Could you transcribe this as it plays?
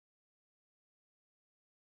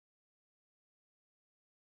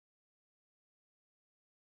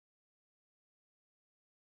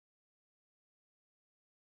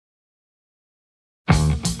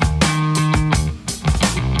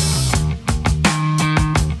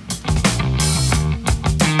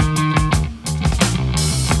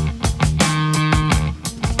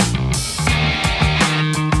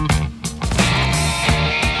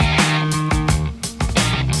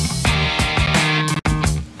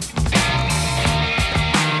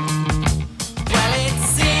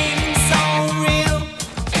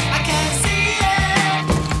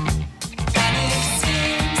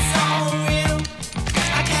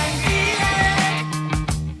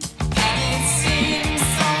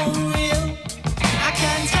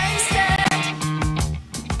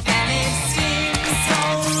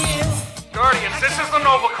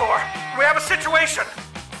Nova Corps. We have a situation.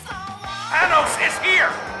 Thanos is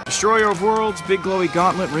here. Destroyer of Worlds, big glowy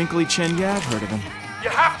gauntlet, wrinkly chin. Yeah, I've heard of him. You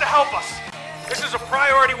have to help us. This is a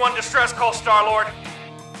Priority 1 distress call, Star-Lord.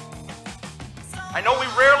 I know we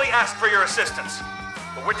rarely ask for your assistance,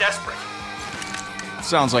 but we're desperate.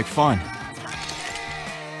 Sounds like fun.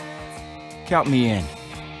 Count me in.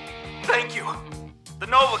 Thank you. The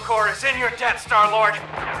Nova Corps is in your debt, Star-Lord.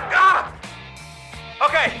 Ah!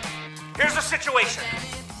 Okay, here's the situation.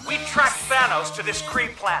 We tracked Thanos to this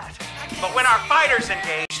Kree planet, but when our fighters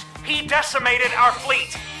engaged, he decimated our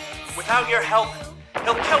fleet. Without your help,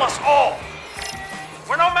 he'll kill us all.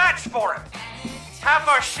 We're no match for him. Half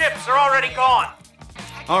our ships are already gone.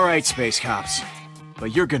 All right, Space Cops.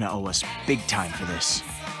 But you're gonna owe us big time for this.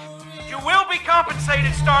 You will be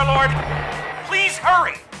compensated, Star-Lord. Please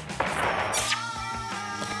hurry.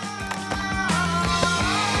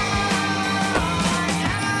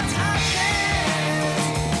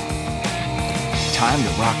 Time to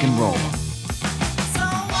rock and roll.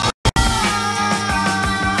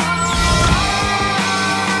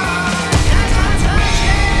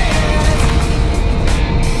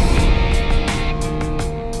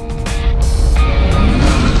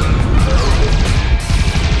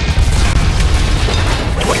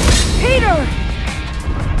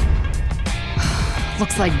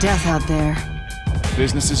 Looks like death out there.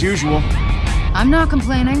 Business as usual. I'm not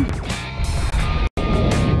complaining.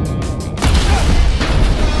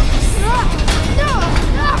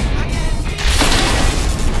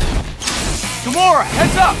 Gamora,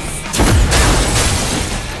 heads up!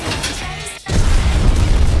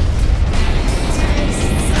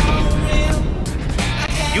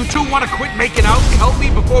 You two want to quit making out and help me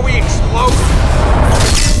before we explode?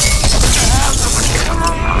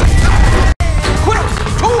 Quick!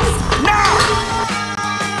 Move! Now!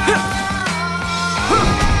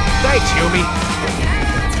 Thanks, Yumi.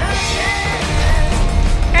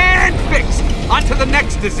 And fixed! On to the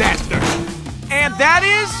next disaster. And that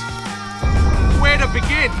is... where to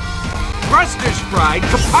begin? Thrusters fried,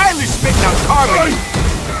 compilers spitting out carbon.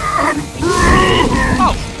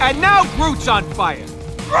 Oh, and now Groot's on fire.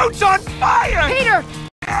 Groot's on fire! Peter!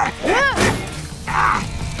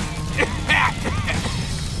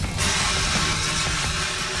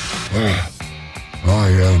 I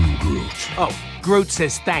am Groot. Oh, Groot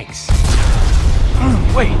says thanks.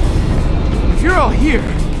 Wait. If you're all here,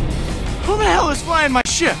 who the hell is flying my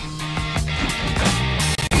ship?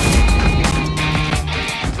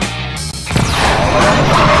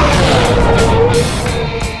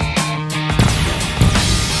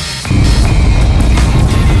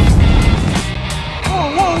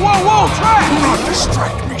 Whoa, trash! Do not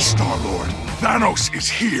distract me, Star-Lord. Thanos is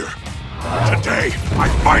here. Today, I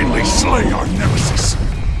finally slay our nemesis.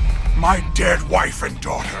 My dead wife and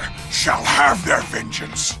daughter shall have their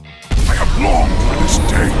vengeance. I have longed for this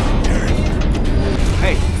day, dead.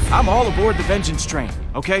 Hey, I'm all aboard the vengeance train,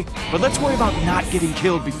 okay? But let's worry about not getting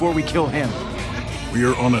killed before we kill him.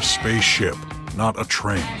 We're on a spaceship, not a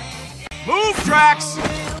train. Move, Drax!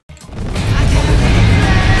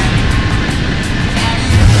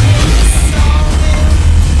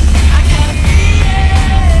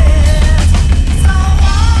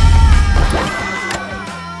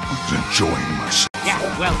 Enjoying myself. Yeah,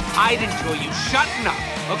 well, I'd enjoy you shutting up,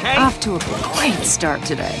 okay? Off to a great start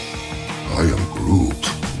today. I am Groot.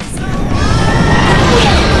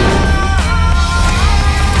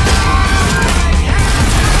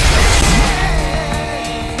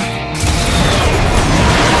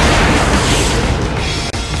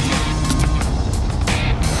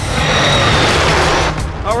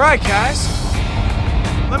 All right, guys.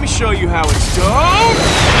 Let me show you how it's done.